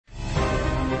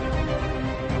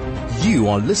You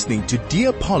are listening to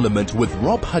Dear Parliament with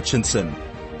Rob Hutchinson,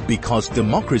 because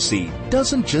democracy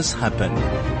doesn't just happen.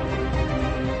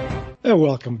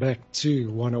 Welcome back to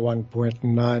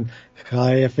 101.9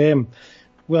 High FM.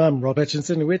 Well, I'm Rob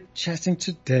Hutchinson. We're chatting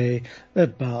today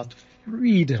about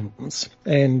freedoms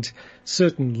and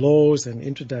certain laws and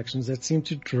introductions that seem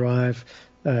to drive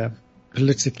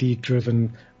politically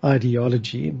driven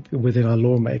ideology within our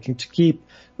lawmaking to keep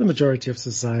the majority of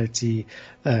society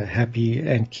happy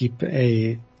and keep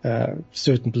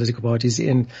certain political parties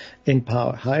in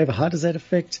power. However, how does that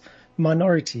affect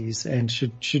minorities, and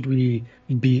should we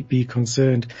be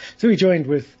concerned? So we joined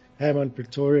with Hermann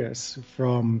Pretorius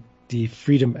from the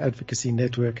Freedom Advocacy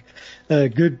Network.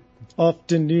 Good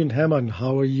afternoon, Hermann.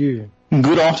 How are you?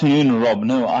 Good afternoon, Rob.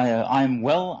 No, I'm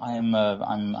well.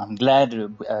 I'm glad.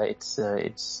 It's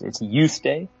a Youth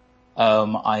Day.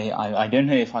 I don't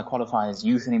know if I qualify as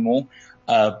youth anymore,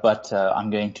 but I'm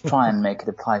going to try and make it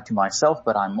apply to myself.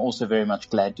 But I'm also very much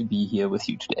glad to be here with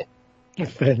you today.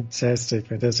 Fantastic.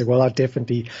 Well, I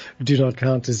definitely do not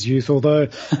count as youth, although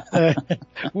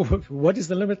what is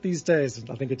the limit these days?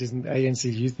 I think it is an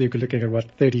ANC youth. They're looking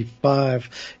at 35.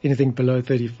 Anything below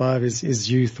 35 is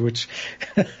youth, which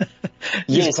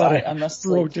yes, I must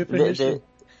say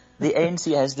the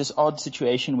ANC has this odd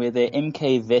situation where their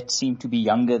MK vets seem to be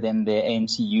younger than their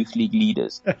ANC Youth League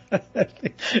leaders.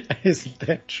 Isn't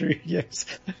that true? Yes.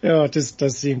 Oh, it just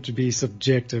does seem to be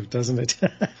subjective, doesn't it?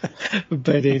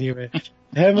 But anyway,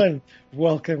 Hermann,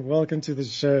 welcome to the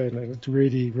show, and I'm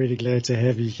really glad to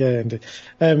have you here.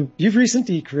 And you've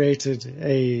recently created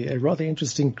a rather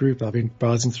interesting group. I've been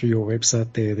browsing through your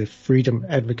website there, the Freedom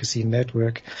Advocacy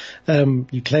Network.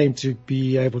 You claim to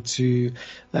be able to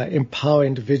empower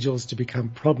individuals to become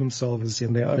problem solvers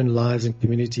in their own lives and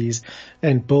communities,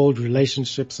 and build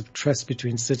relationships of trust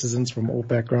between citizens from all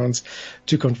backgrounds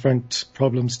to confront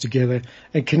problems together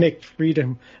and connect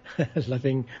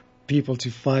freedom-loving people to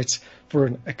fight for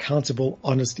an accountable,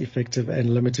 honest, effective,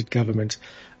 and limited government.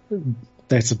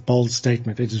 That's a bold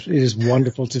statement. It is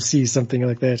wonderful to see something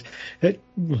like that.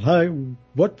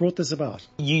 What brought this about?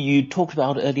 You talked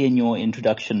about earlier in your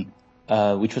introduction,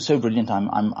 which was so brilliant.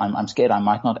 I'm scared I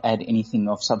might not add anything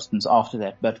of substance after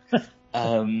that, but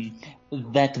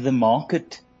that the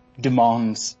market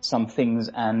demands some things,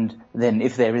 and then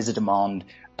if there is a demand,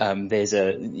 there's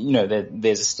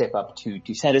a step up to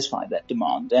satisfy that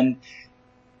demand. And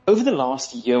over the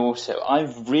last year or so,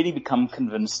 I've really become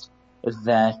convinced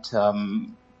that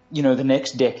the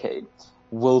next decade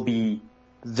will be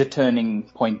the turning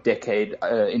point decade,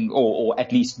 or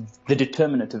at least the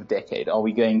determinative decade. Are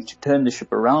we going to turn the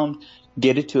ship around,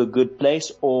 get it to a good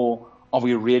place, or are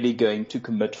we really going to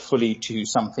commit fully to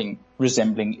something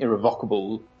resembling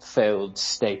irrevocable failed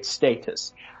state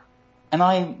status? And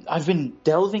I've been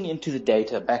delving into the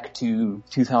data back to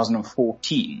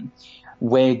 2014,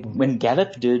 when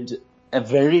Gallup did a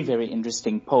very, very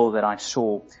interesting poll that I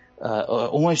saw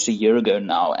almost a year ago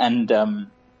now. And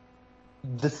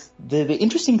the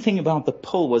interesting thing about the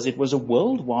poll was it was a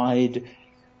worldwide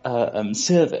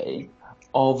survey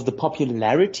of the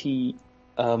popularity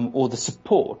or the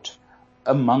support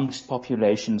amongst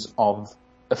populations of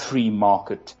a free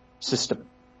market system.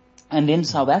 And in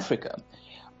South Africa,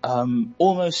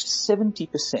 almost 70%,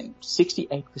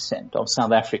 68% of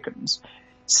South Africans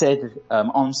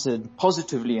answered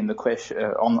positively in the question,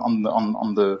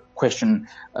 on the question,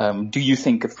 do you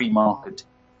think a free market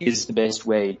is the best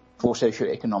way for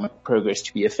socioeconomic progress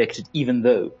to be affected, even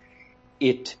though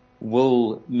it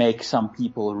will make some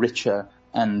people richer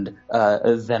and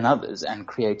than others and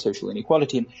create social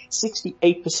inequality? And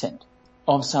 68%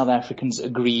 of South Africans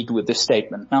agreed with this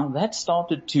statement. Now that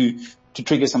started to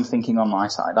trigger some thinking on my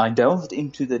side. I delved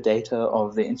into the data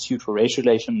of the Institute for Race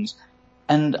Relations,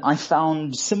 and I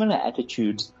found similar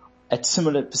attitudes at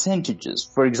similar percentages.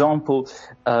 For example,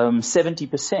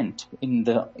 70% in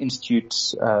the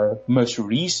Institute's most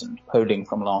recent polling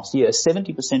from last year,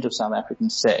 70% of South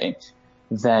Africans say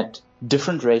that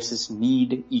different races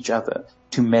need each other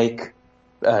to make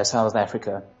South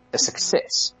Africa a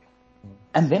success.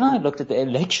 And then I looked at the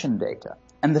election data.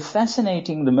 And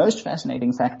the most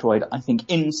fascinating factoid, I think,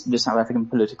 in the South African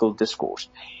political discourse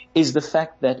is the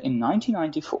fact that in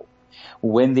 1994,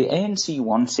 when the ANC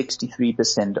won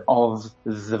 63% of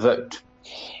the vote,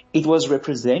 it was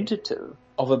representative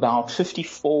of about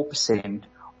 54%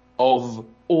 of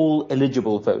all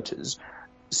eligible voters.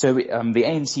 So the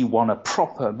ANC won a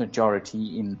proper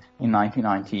majority in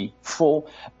 1994,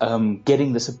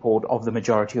 getting the support of the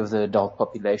majority of the adult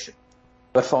population.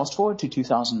 But fast forward to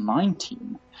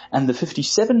 2019, and the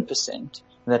 57%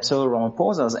 that Cyril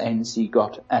Ramaphosa's ANC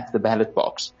got at the ballot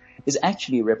box is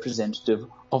actually representative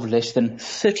of less than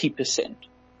 30%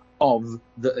 of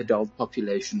the adult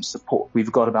population support.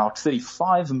 We've got about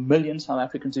 35 million South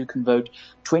Africans who can vote,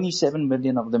 27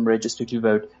 million of them registered to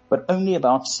vote, but only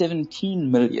about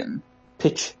 17 million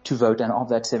pitch to vote, and of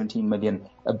that 17 million,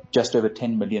 just over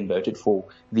 10 million voted for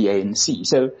the ANC.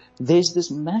 So there's this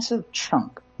massive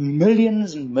chunk,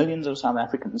 millions and millions of South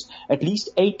Africans, at least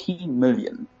 18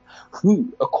 million,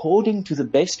 who, according to the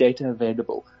best data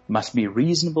available, must be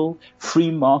reasonable, free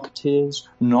marketeers,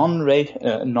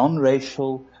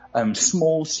 non-racial,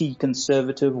 small c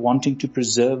conservative, wanting to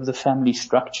preserve the family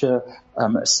structure,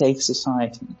 a safe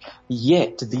society.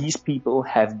 Yet these people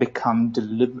have become,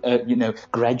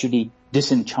 gradually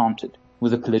disenchanted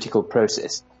with the political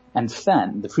process. And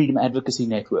FAN, the Freedom Advocacy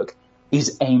Network,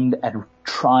 is aimed at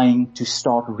trying to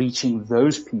start reaching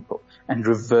those people and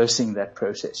reversing that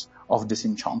process of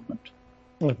disenchantment.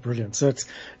 Oh, brilliant. So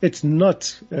it's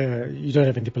not, you don't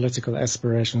have any political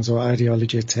aspirations or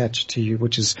ideology attached to you,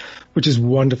 which is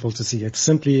wonderful to see. It's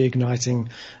simply igniting,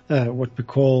 what we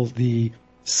call the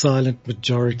silent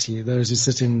majority, those who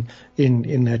sit in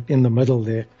the middle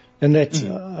there. And that,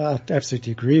 I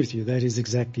absolutely agree with you. That is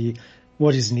exactly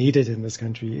what is needed in this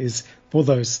country, is for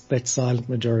that silent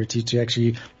majority to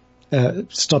actually,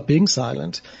 stop being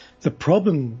silent. The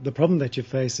problem that you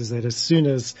face is that as soon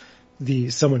as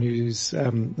someone who's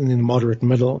in the moderate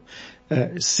middle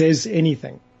says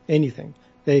anything,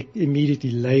 they're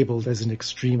immediately labeled as an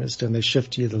extremist, and they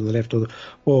shift to either the left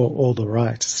or the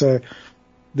right. So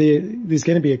there's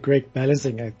going to be a great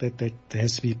balancing act that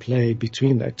has to be played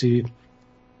between that to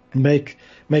make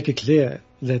it clear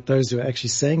that those who are actually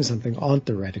saying something aren't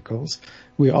the radicals.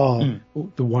 We are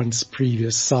the once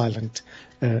previous silent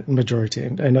majority,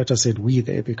 and I just said we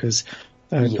there because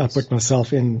yes. I put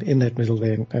myself in that middle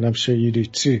there, and I'm sure you do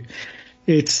too.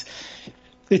 It's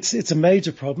a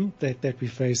major problem that we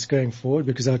face going forward,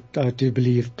 because I do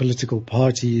believe political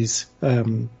parties,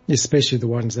 especially the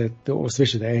ones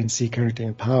especially the ANC currently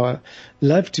in power,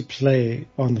 love to play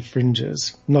on the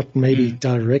fringes, not maybe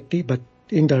directly, but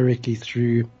indirectly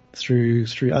through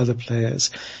other players.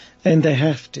 And they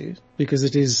have to, because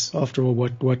it is, after all,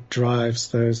 what drives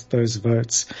those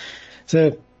votes.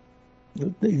 So,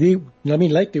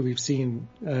 lately we've seen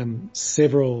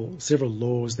several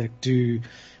laws that do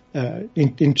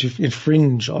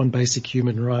infringe on basic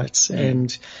human rights,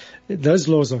 and those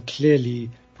laws are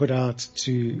clearly put out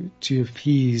to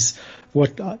appease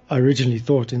what I originally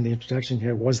thought in the introduction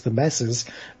here was the masses,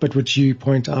 but which you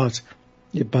point out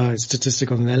by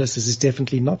statistical analysis is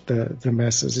definitely not the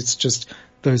masses. It's just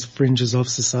those fringes of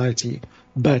society,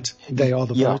 but they are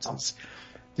the voters.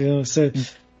 So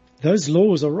those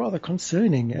laws are rather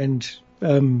concerning, and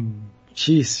I don't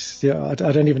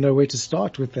even know where to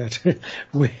start with that.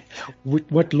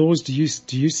 What laws do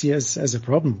you see as a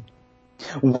problem?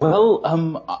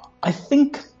 Well, I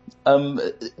think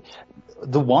the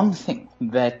one thing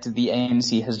that the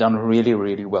ANC has done really,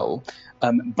 really well,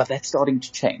 but that's starting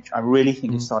to change. I really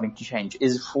think it's starting to change,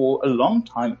 is for a long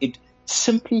time it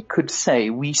simply could say,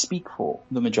 we speak for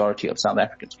the majority of South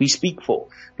Africans. We speak for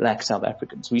black South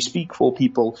Africans. We speak for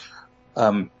people,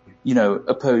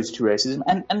 opposed to racism.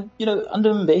 And,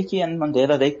 under Mbeki and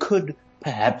Mandela, they could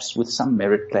perhaps with some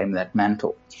merit claim that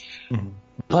mantle. Mm-hmm.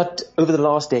 But over the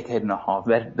last decade and a half,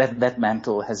 that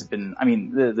mantle has been,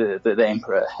 the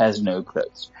emperor has no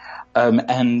clothes.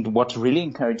 And what's really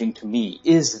encouraging to me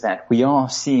is that we are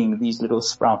seeing these little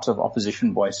sprouts of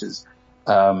opposition voices,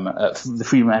 the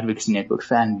Freedom Advocacy Network,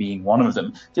 FAN being one of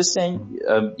them, just saying,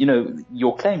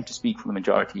 your claim to speak for the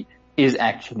majority is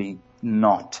actually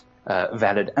not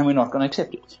valid, and we're not going to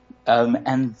accept it.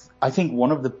 And I think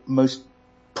one of the most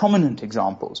prominent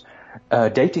examples,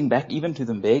 dating back even to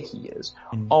the Mbeki years,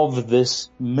 of this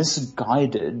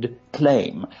misguided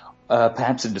claim,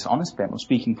 perhaps a dishonest claim of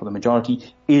speaking for the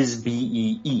majority, is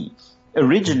BEE.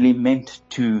 Originally meant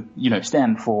to,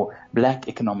 stand for Black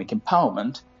Economic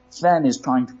Empowerment, FAN is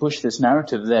trying to push this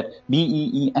narrative that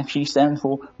BEE actually stands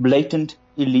for Blatant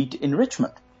Elite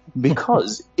Enrichment.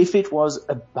 Because if it was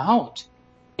about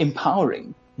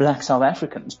empowering black South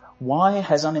Africans, why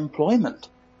has unemployment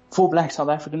for black South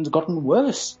Africans gotten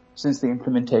worse since the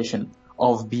implementation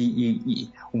of BEE?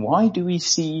 Why do we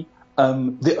see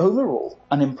the overall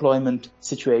unemployment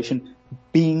situation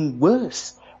being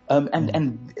worse?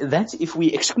 And that's if we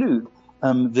exclude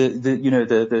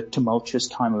the tumultuous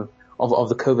time of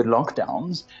the COVID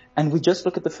lockdowns, and we just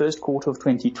look at the first quarter of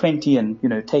 2020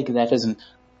 and take that as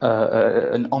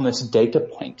an honest data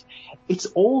point. It's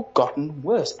all gotten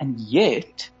worse, and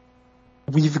yet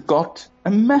we've got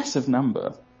a massive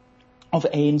number of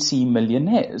ANC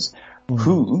millionaires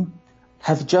who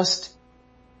have just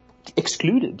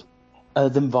excluded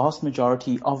the vast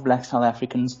majority of black South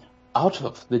Africans out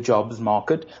of the jobs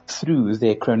market through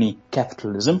their crony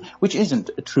capitalism, which isn't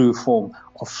a true form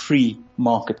of free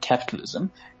market capitalism.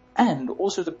 And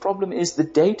also the problem is the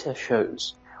data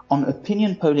shows on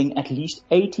opinion polling, at least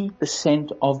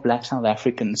 80% of black South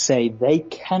Africans say they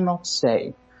cannot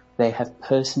say they have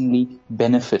personally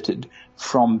benefited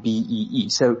from BEE.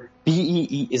 So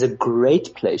BEE is a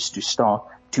great place to start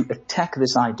to attack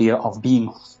this idea of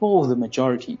being for the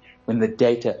majority when the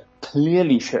data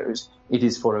clearly shows it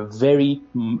is for a very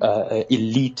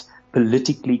elite,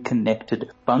 politically connected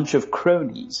bunch of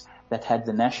cronies that had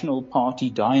the National Party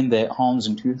die in their arms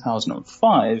in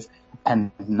 2005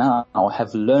 and now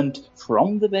have learned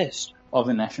from the best of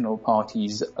the National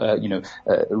Party's,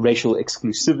 racial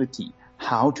exclusivity,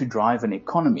 how to drive an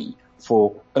economy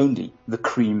for only the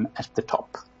cream at the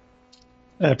top.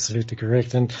 Absolutely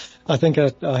correct. And I think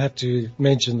I have to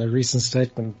mention the recent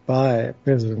statement by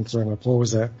President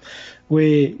Ramaphosa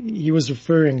where he was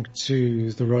referring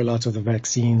to the rollout of the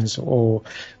vaccines or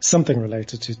something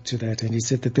related to that. And he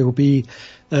said that there will be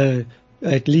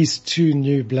at least 2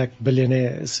 new black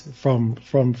billionaires from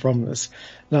this.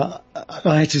 Now,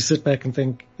 I had to sit back and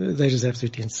think that is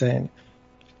absolutely insane.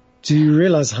 Do you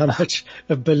realize how much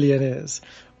a billion is?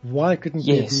 Why couldn't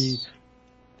there be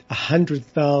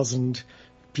 100,000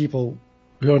 people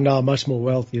who are now much more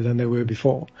wealthy than they were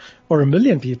before, or 1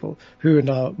 million people who are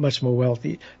now much more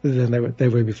wealthy than they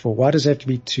were before? Why does it have to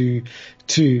be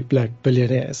two black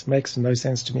billionaires? Makes no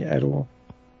sense to me at all.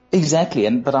 Exactly,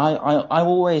 but I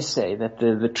always say that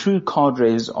the true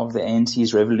cadres of the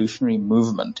ANC's revolutionary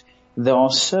movement, they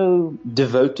are so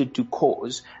devoted to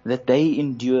cause that they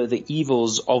endure the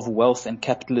evils of wealth and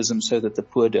capitalism so that the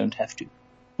poor don't have to.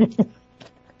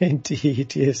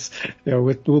 Indeed, yes.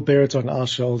 We'll bear it on our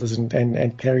shoulders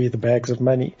and carry the bags of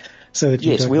money so that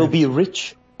you don't we'll be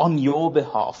rich on your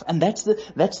behalf. And that's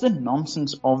the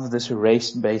nonsense of this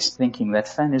race-based thinking that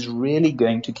FAN is really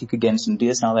going to kick against, and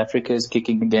Dear South Africa is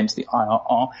kicking against the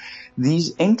IRR.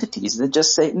 These entities that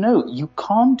just say, no, you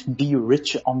can't be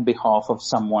rich on behalf of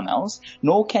someone else,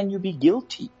 nor can you be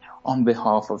guilty on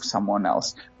behalf of someone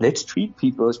else. Let's treat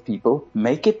people as people,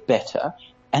 make it better,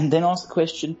 and then ask the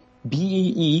question,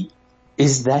 BEE,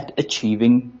 is that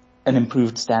achieving an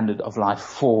improved standard of life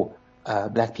for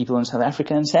black people in South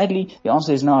Africa? And sadly, the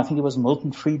answer is no. I think it was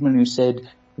Milton Friedman who said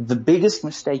the biggest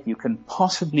mistake you can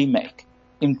possibly make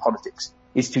in politics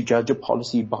is to judge a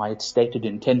policy by its stated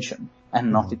intention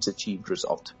and not its achieved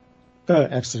result. Oh,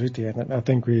 absolutely. And I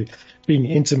think we're being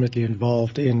intimately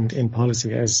involved in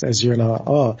policy as you and I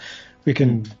are. We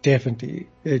can definitely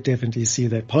see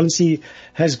that policy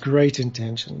has great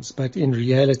intentions, but in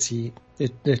reality,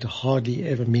 it hardly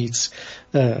ever meets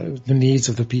the needs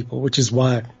of the people, which is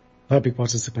why public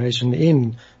participation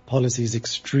in policy is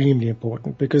extremely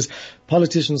important, because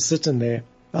politicians sit in their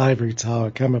ivory tower,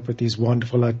 come up with these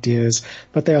wonderful ideas,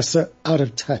 but they are so out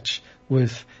of touch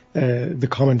with the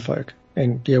common folk.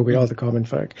 And yeah, we are the common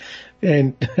folk.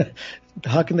 And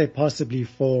how can they possibly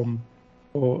form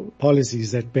or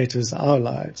policies that betters our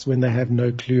lives when they have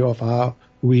no clue of how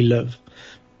we live?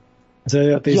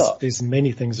 So there's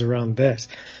many things around that.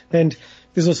 And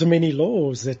there's also many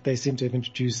laws that they seem to have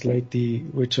introduced lately,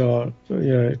 which are,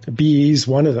 BE is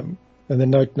one of them. And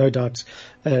then no doubt,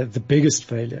 the biggest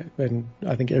failure, and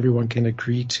I think everyone can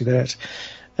agree to that.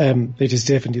 It is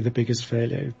definitely the biggest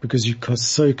failure, because you are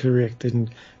so correct,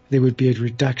 and there would be a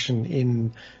reduction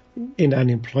in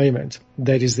unemployment.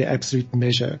 That is the absolute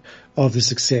measure of the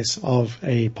success of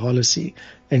a policy.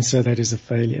 And so that is a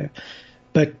failure.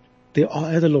 But there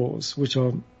are other laws which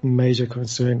are major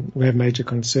concern. We have major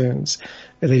concerns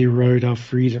that erode our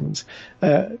freedoms.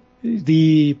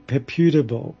 The PEPUDA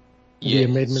bill, the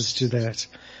amendments to that.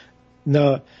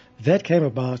 Now, that came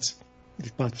about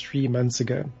 3 months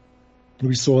ago.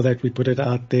 We saw that, we put it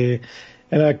out there,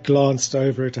 and I glanced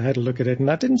over it, I had a look at it,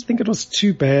 and I didn't think it was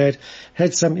too bad.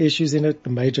 Had some issues in it. The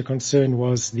major concern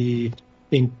was the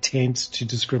intent to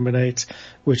discriminate,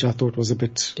 which I thought was a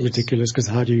bit ridiculous, because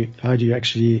how do you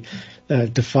actually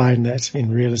define that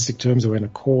in realistic terms or in a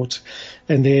court?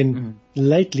 And then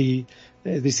lately,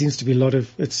 there seems to be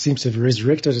it seems to have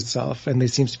resurrected itself, and there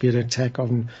seems to be an attack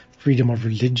on freedom of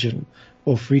religion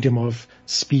or freedom of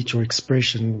speech or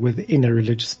expression within a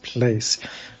religious place.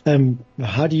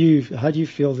 How do you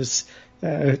feel this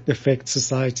affects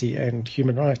society and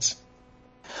human rights?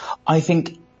 I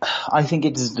think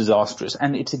it is disastrous,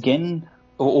 and it's again,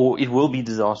 or it will be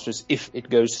disastrous if it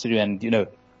goes through. And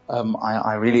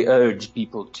I really urge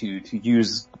people to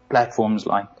use platforms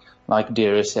like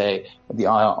dare say the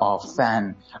IRR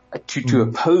FAN to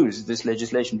oppose this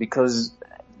legislation, because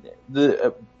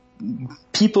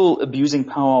people abusing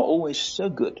power are always so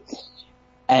good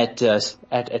at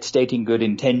stating good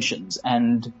intentions,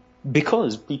 and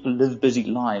because people live busy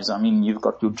lives. I mean, you've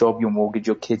got your job, your mortgage,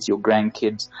 your kids, your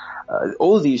grandkids,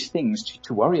 all these things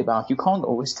to worry about. You can't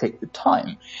always take the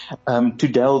time to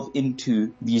delve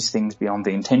into these things beyond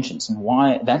the intentions,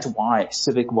 and that's why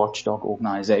civic watchdog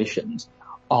organizations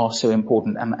are so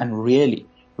important and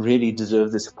really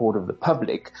deserve the support of the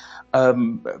public,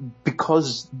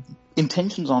 because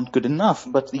intentions aren't good enough,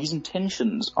 but these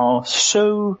intentions are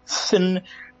so thin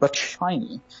but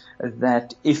shiny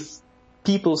that if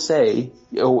people say,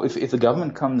 or if the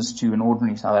government comes to an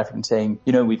ordinary South African saying,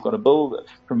 we've got a bill, the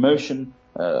promotion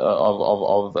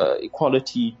of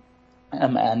equality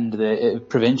and the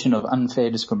Prevention of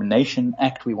Unfair Discrimination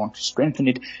Act, we want to strengthen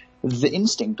it, the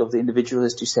instinct of the individual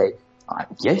is to say,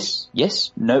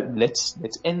 yes, no, let's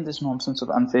end this nonsense of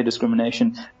unfair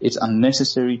discrimination. It's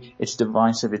unnecessary, it's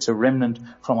divisive, it's a remnant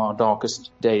from our darkest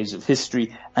days of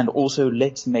history, and also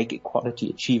let's make equality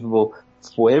achievable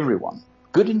for everyone.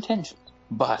 Good intentions.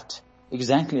 But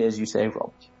exactly as you say,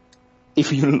 Rob,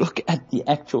 if you look at the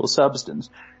actual substance,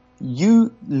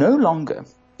 you no longer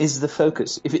is the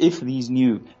focus, if these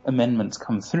new amendments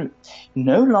come through,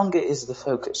 no longer is the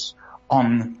focus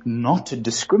on not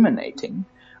discriminating,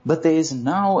 but there is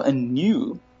now a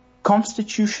new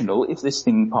constitutional, if this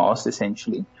thing passed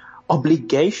essentially,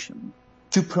 obligation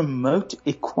to promote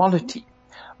equality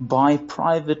by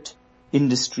private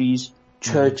industries,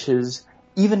 churches,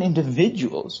 even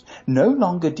individuals. No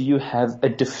longer do you have a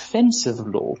defensive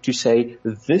law to say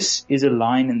this is a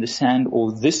line in the sand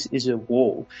or this is a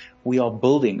wall we are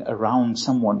building around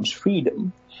someone's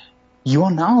freedom. You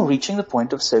are now reaching the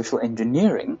point of social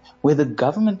engineering where the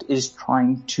government is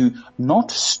trying to not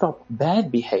stop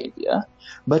bad behavior,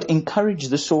 but encourage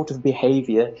the sort of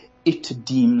behavior it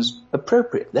deems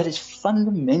appropriate. That is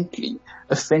fundamentally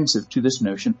offensive to this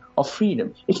notion of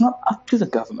freedom. It's not up to the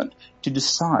government to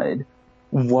decide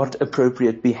what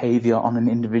appropriate behavior on an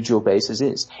individual basis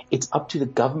is. It's up to the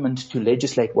government to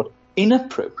legislate what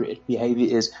inappropriate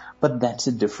behavior is, but that's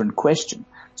a different question.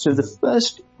 So the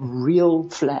first real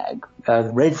flag,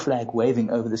 red flag waving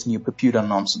over this new PEPUDA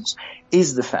nonsense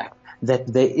is the fact that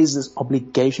there is this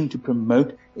obligation to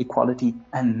promote equality,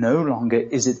 and no longer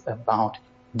is it about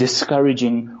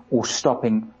discouraging or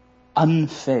stopping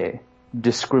unfair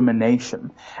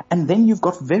discrimination. And then you've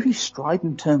got very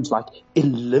strident terms like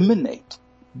eliminate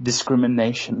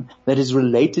discrimination that is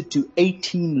related to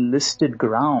 18 listed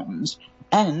grounds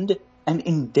and an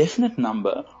indefinite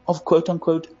number of quote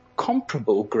unquote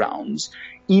comparable grounds,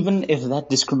 even if that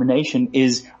discrimination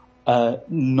is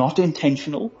not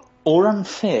intentional or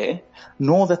unfair,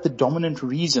 nor that the dominant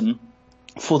reason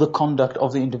for the conduct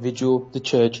of the individual, the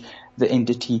church, the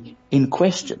entity in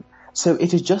question. So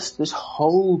it is just this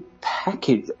whole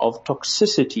package of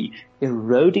toxicity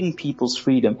eroding people's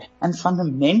freedom and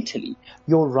fundamentally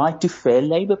your right to fair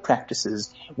labor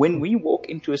practices. When we walk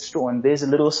into a store and there's a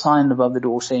little sign above the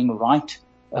door saying right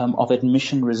of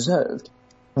admission reserved,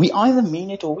 we either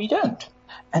mean it or we don't.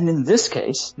 And in this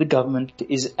case, the government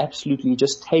is absolutely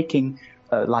just taking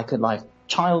like a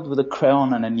child with a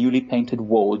crayon and a newly painted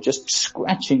wall, just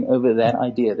scratching over that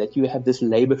idea that you have this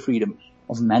labor freedom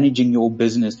of managing your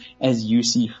business as you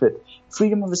see fit.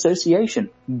 Freedom of association,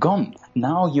 gone.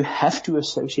 Now you have to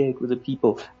associate with the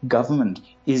people. Government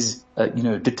is,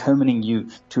 determining you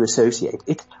to associate.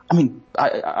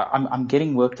 I'm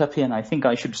getting worked up here and I think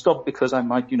I should stop because I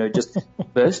might, just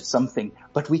burst something.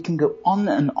 But we can go on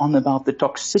and on about the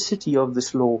toxicity of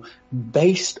this law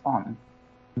based on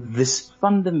this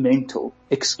fundamental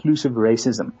exclusive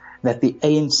racism that the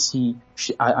ANC,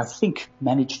 I think,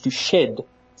 managed to shed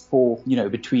for,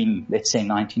 between, let's say,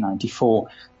 1994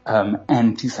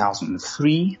 and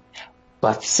 2003.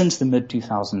 But since the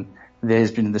mid-2000s,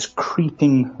 there's been this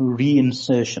creeping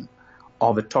reinsertion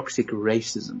of a toxic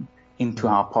racism into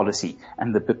our policy.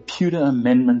 And the PEPUDA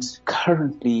amendments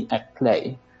currently at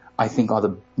play, I think, are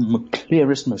the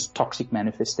clearest, most toxic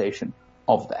manifestation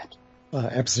of that. I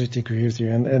absolutely agree with you.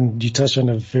 And you touched on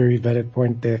a very valid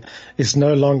point there. It's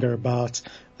no longer about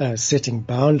setting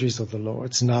boundaries of the law.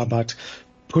 It's now about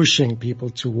pushing people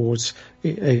towards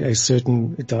a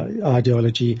certain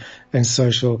ideology and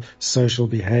social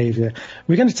behavior.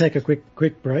 We're going to take a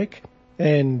quick break,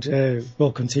 and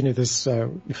we'll continue this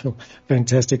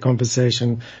fantastic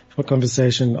conversation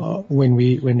when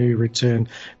we return.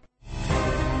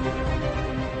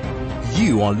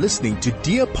 You are listening to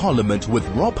Dear Parliament with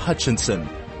Rob Hutchinson,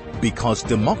 because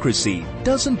democracy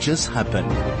doesn't just happen.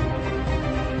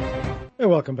 Hey,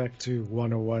 welcome back to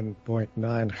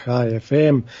 101.9 High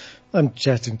FM. I'm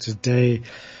chatting today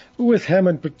with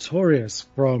Hermann Pretorius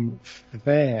from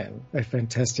FAN, a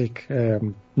fantastic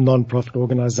non-profit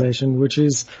organization which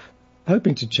is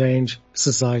hoping to change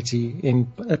society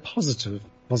in a positive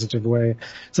way.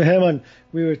 So Hermann,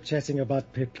 we were chatting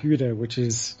about PEPUDA, which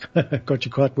is got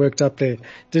you quite worked up there,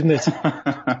 didn't it?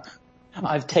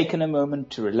 I've taken a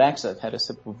moment to relax. I've had a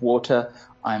sip of water.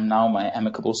 I'm now my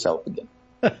amicable self again.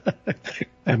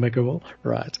 Amicable,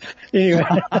 right. Anyway.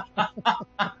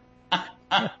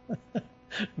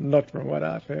 Not from what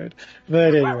I've heard.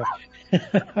 But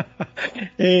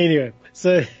anyway.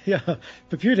 So yeah,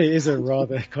 PEPUDA is a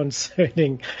rather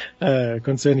concerning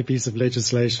piece of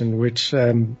legislation which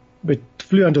it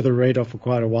flew under the radar for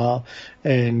quite a while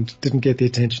and didn't get the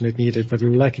attention it needed, but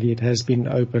luckily it has been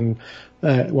open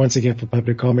once again for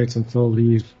public comments until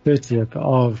the 30th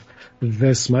of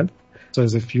this month. So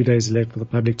there's a few days left for the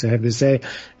public to have their say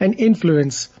and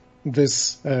influence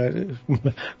this,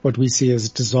 what we see as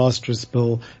a disastrous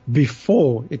bill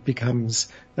before it becomes,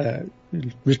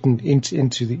 written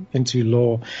into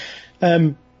law.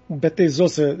 But there's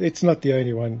also, it's not the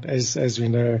only one, as we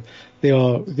know. There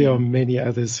are many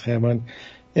others, Hermann.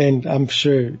 And I'm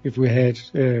sure if we had,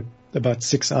 about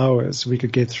 6 hours, we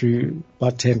could get through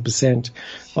about 10%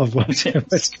 of what's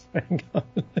going on.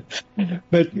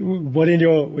 But what in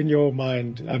your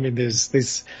mind? I mean, there's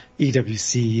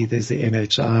EWC, there's the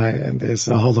NHI, and there's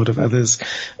a whole lot of others.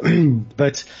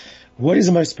 But what is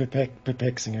the most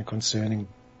perplexing and concerning,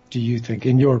 do you think,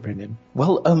 in your opinion?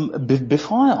 Well,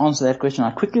 before I answer that question,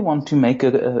 I quickly want to make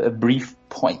a brief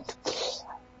point.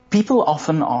 People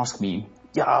often ask me,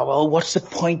 yeah, well, what's the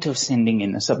point of sending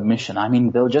in a submission? I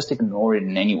mean, they'll just ignore it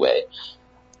in any way.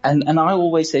 And I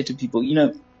always say to people,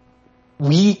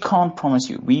 we can't promise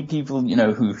you, we people,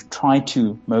 who've tried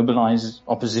to mobilize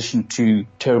opposition to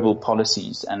terrible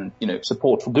policies and,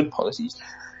 support for good policies,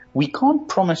 we can't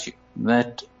promise you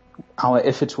that our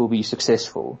efforts will be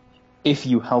successful if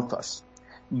you help us.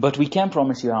 But we can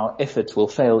promise you our efforts will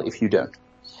fail if you don't.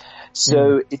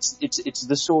 So it's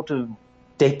the sort of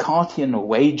Descartian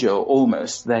wager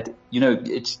almost that,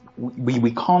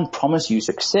 we can't promise you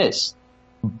success,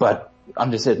 but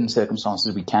under certain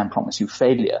circumstances we can promise you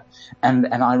failure. And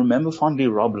I remember fondly,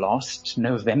 Rob, last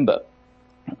November,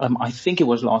 I think it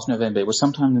was last November, it was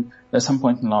at some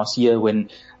point in last year when,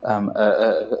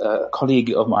 a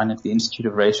colleague of mine at the Institute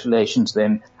of Race Relations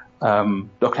then,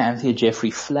 Dr. Anthea Jeffrey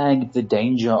flagged the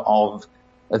danger of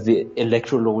the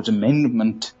Electoral Laws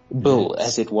Amendment Bill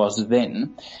as it was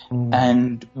then.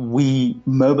 And we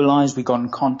mobilized, we got in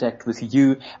contact with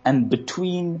you, and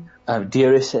between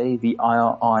DRSA, the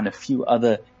IRR, and a few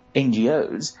other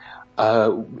NGOs,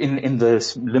 in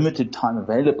the limited time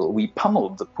available, we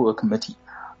pummeled the poor committee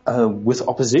with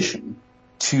opposition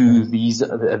to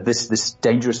this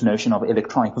dangerous notion of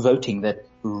electronic voting that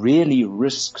really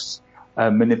risks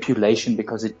manipulation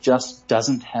because it just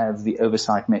doesn't have the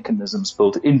oversight mechanisms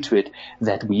built into it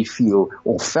that we feel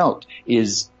or felt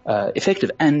is effective.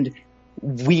 And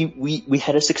we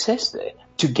had a success there.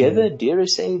 Together,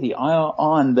 DRSA, the IRR,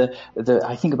 and the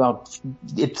I think about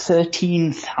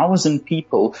 13,000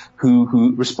 people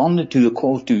who responded to the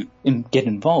call to get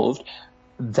involved.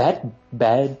 That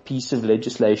bad piece of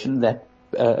legislation, that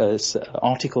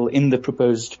article in the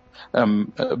proposed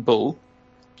bill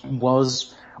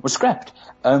was scrapped.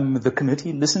 The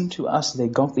committee listened to us. They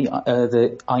got the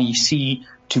IEC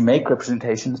to make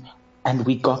representations, and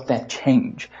we got that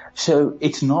change. So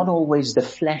it's not always the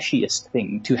flashiest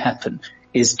thing to happen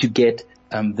is to get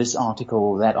this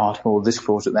article, that article, this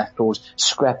clause, or that clause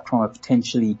scrapped from a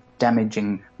potentially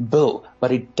damaging bill.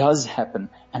 But it does happen,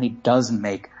 and it does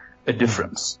make a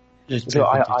difference. So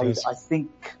I think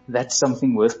that's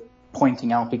something worth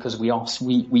pointing out because we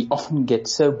often get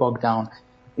so bogged down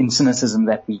in cynicism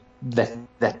that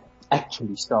that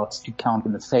actually starts to count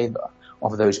in the favor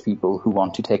of those people who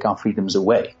want to take our freedoms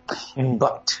away.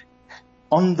 But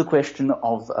on the question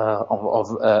of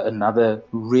another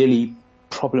really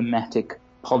problematic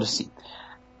policy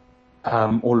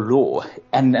or law,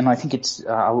 and I think it's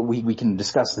we can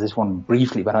discuss this one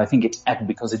briefly, but I think it's apt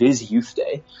because it is Youth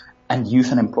Day. And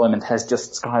youth unemployment has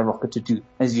just skyrocketed to,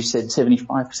 as you said,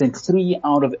 75%. 3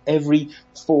 out of every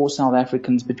 4 South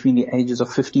Africans between the ages of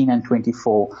 15 and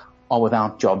 24 are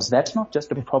without jobs. That's not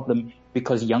just a problem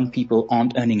because young people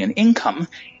aren't earning an income.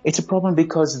 It's a problem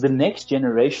because the next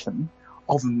generation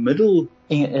of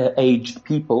middle-aged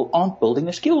people aren't building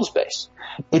a skills base.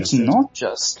 It's not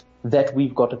just that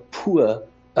we've got a poor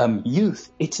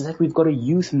youth. It's that we've got a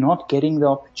youth not getting the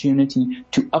opportunity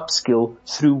to upskill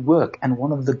through work. And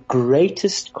one of the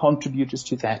greatest contributors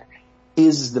to that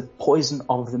is the poison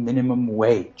of the minimum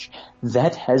wage.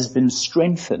 That has been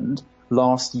strengthened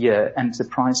last year, and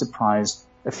surprise, surprise,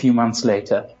 a few months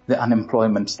later, the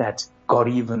unemployment stats got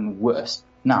even worse.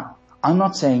 Now, I'm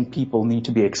not saying people need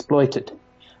to be exploited,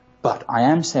 but I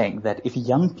am saying that if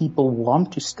young people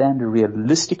want to stand a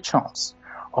realistic chance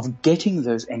of getting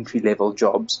those entry-level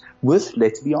jobs with,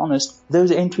 let's be honest,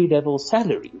 those entry-level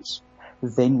salaries,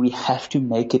 then we have to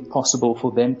make it possible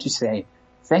for them to say,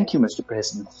 thank you, Mr.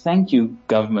 President. Thank you,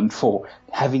 government, for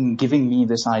giving me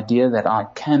this idea that I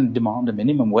can demand a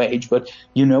minimum wage. But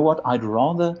you know what? I'd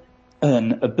rather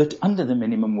earn a bit under the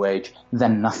minimum wage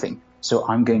than nothing. So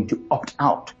I'm going to opt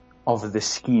out of this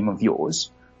scheme of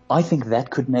yours. I think that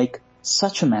could make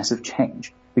such a massive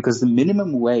change, because the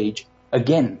minimum wage,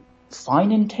 again,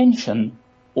 fine intention,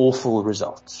 awful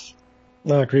results.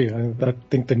 No, I agree. I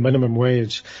think the minimum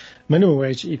wage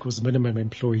equals minimum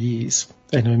employees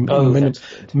and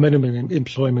minimum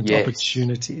employment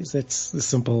opportunities. That's the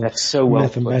simple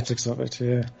mathematics of it.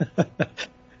 Yeah.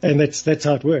 And that's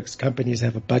how it works. Companies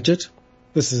have a budget.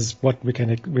 This is what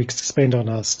we spend on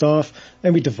our staff,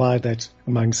 and we divide that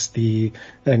amongst the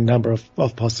number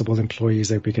of possible employees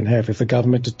that we can have. If the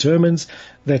government determines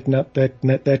that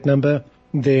number,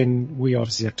 then we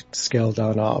obviously have to scale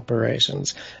down our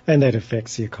operations, and that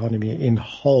affects the economy in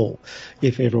whole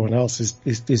if everyone else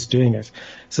is doing it.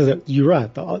 So that you're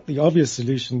right. The obvious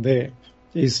solution there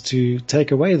is to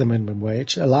take away the minimum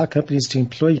wage, allow companies to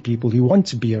employ people who want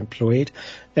to be employed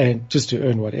and just to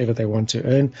earn whatever they want to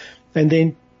earn, and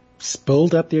then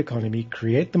build up the economy,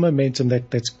 create the momentum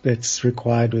that's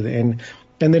required within,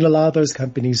 and then allow those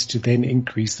companies to then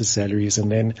increase the salaries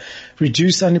and then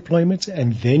reduce unemployment,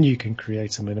 and then you can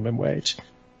create a minimum wage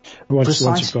once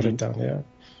you've got it done. Yeah,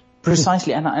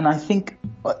 precisely. And I think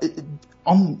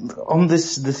on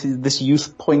this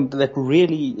youth point that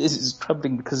really is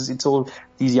troubling, because it's all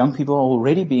these young people are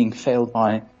already being failed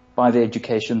by the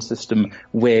education system,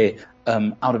 where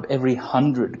out of every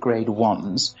 100 grade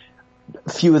ones,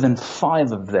 fewer than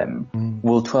 5 of them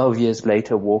will 12 years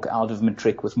later walk out of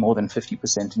matric with more than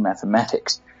 50% in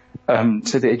mathematics.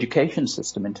 So the education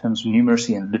system, in terms of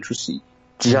numeracy and literacy,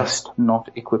 just not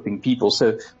equipping people.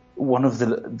 So one of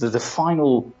the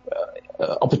final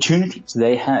opportunities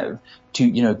they have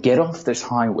to get off this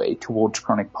highway towards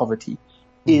chronic poverty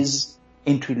is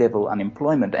entry-level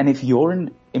unemployment. And if you're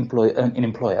an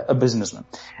employer, a businessman,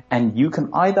 and you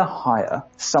can either hire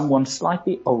someone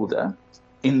slightly older,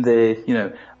 in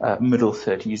the middle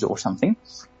 30s or something,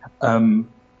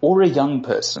 or a young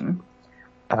person,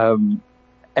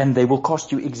 and they will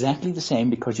cost you exactly the same,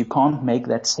 because you can't make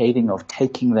that saving of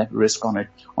taking that risk on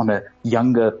a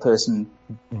younger person,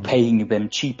 paying them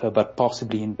cheaper but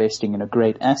possibly investing in a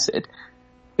great asset.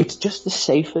 It's just the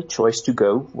safer choice to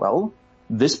go, well,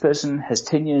 this person has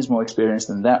 10 years more experience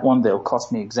than that one. They'll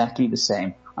cost me exactly the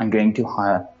same. I'm going to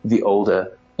hire the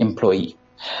older employee.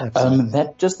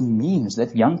 That just means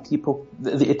that young people,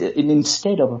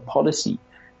 instead of a policy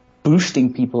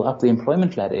boosting people up the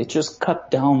employment ladder, it just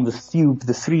cut down the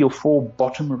 3 or 4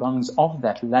 bottom rungs of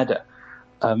that ladder,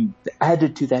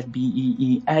 added to that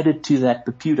BEE, added to that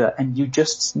PEPUDA, and you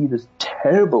just see this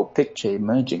terrible picture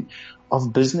emerging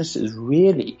of businesses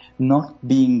really not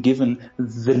being given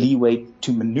the leeway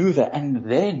to maneuver. And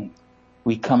then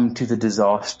we come to the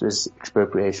disastrous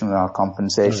expropriation without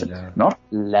compensation, not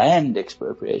land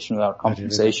expropriation without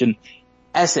compensation,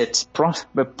 assets,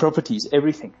 properties,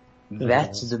 everything.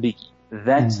 That's the biggie.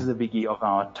 That's the biggie of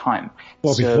our time.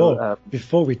 Well,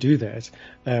 before we do that,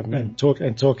 and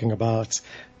talking about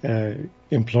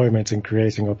employment and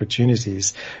creating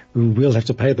opportunities, we'll have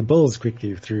to pay the bills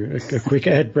quickly through a quick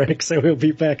ad break. So we'll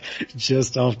be back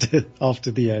just after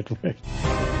the ad break.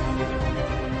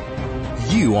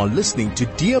 You are listening to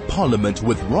Dear Parliament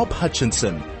with Rob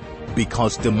Hutchinson,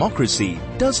 because democracy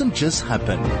doesn't just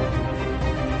happen.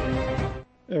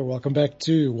 Welcome back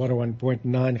to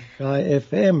 101.9 High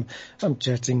FM. I'm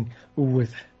chatting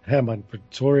with Hermann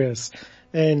Pretorius,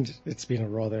 and it's been a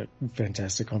rather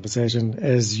fantastic conversation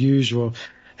as usual.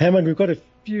 Hermann, we've got a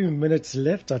few minutes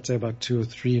left. I'd say about 2 or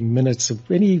 3 minutes.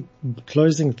 Any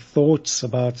closing thoughts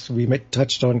about, we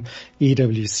touched on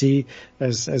EWC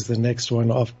as the next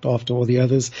one after all the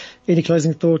others. Any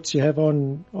closing thoughts you have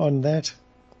on that?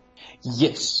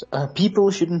 Yes, people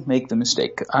shouldn't make the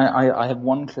mistake. I have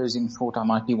one closing thought. I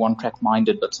might be one-track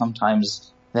minded, but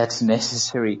sometimes that's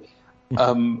necessary.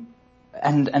 And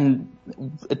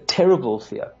a terrible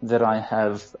fear that I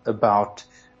have about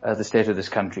the state of this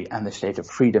country and the state of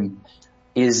freedom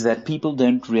is that people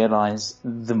don't realize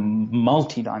the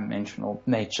multidimensional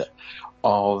nature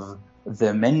of the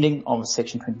amending of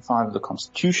Section 25 of the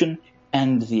Constitution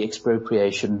and the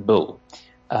expropriation bill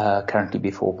currently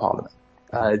before Parliament.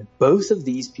 Both of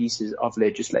these pieces of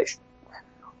legislation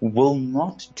will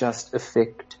not just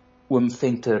affect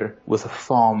Wimventer with a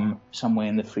farm somewhere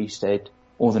in the Free State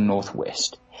or the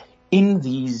Northwest. In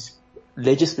these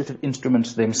legislative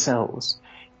instruments themselves,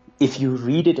 if you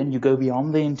read it and you go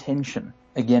beyond the intention,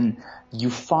 again, you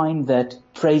find that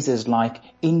phrases like,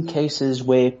 in cases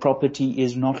where property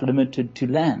is not limited to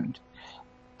land,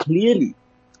 clearly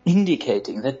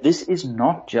indicating that this is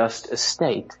not just a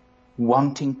state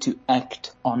wanting to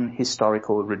act on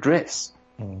historical redress.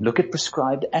 Look at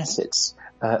prescribed assets,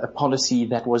 a policy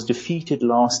that was defeated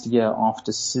last year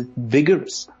after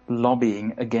vigorous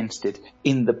lobbying against it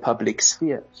in the public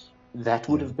sphere. That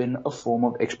would have been a form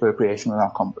of expropriation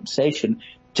without compensation,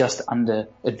 just under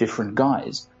a different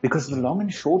guise. Because the long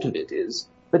and short of it is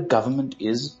that government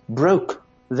is broke.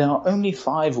 There are only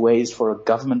 5 ways for a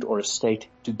government or a state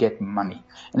to get money.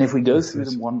 And if we go through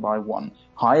them one by one,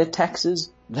 higher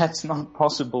taxes, that's not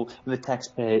possible. The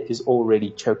taxpayer is already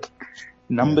choking.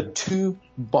 Number 2,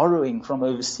 borrowing from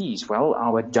overseas. Well,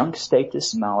 our junk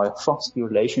status and our frosty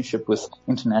relationship with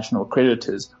international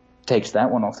creditors takes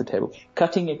that one off the table.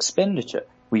 Cutting expenditure.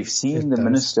 We've seen the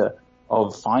Minister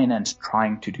of Finance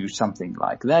trying to do something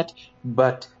like that,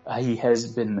 but he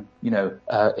has been,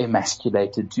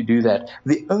 emasculated to do that.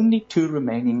 The only 2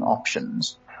 remaining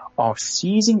options are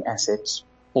seizing assets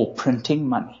or printing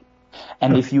money.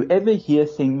 And if you ever hear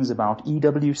things about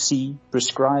EWC,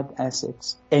 prescribed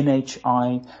assets,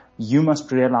 NHI, you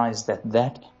must realize that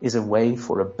that is a way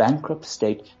for a bankrupt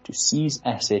state to seize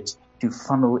assets to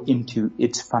funnel into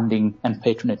its funding and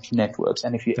patronage networks.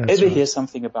 And if you hear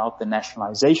something about the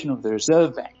nationalization of the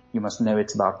Reserve Bank, you must know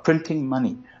it's about printing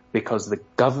money because the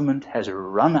government has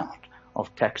run out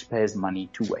of taxpayers' money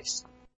to waste.